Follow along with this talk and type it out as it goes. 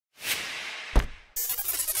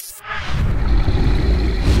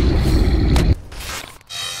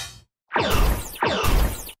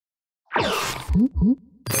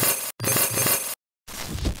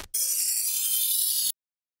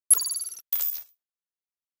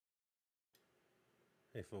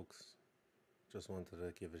Hey folks, just wanted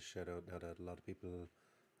to give a shout out now that a lot of people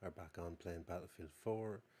are back on playing Battlefield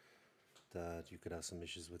 4, that you could have some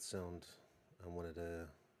issues with sound, and one of the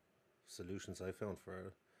solutions I found for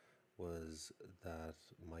it was that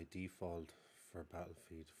my default for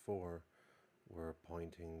Battlefield 4 were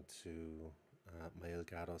pointing to my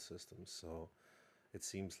Elgato system. So it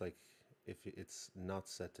seems like if it's not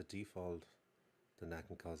set to default, then that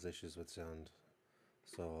can cause issues with sound.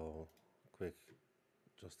 So quick,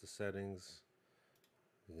 just the settings.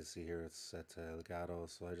 You can see here it's set to Elgato,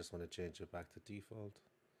 so I just want to change it back to default,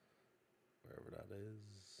 wherever that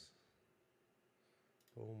is.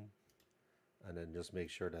 Boom. And then just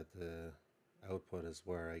make sure that the output is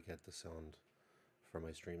where I get the sound for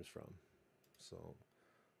my streams from. So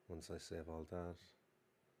once I save all that,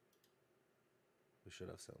 we should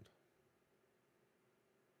have sound.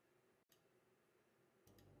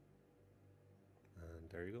 And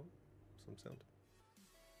there you go, some sound.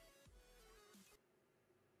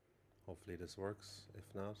 Hopefully this works. If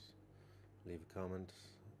not, leave a comment.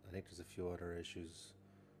 I think there's a few other issues,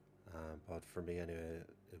 but for me anyway,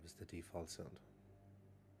 it was the default sound.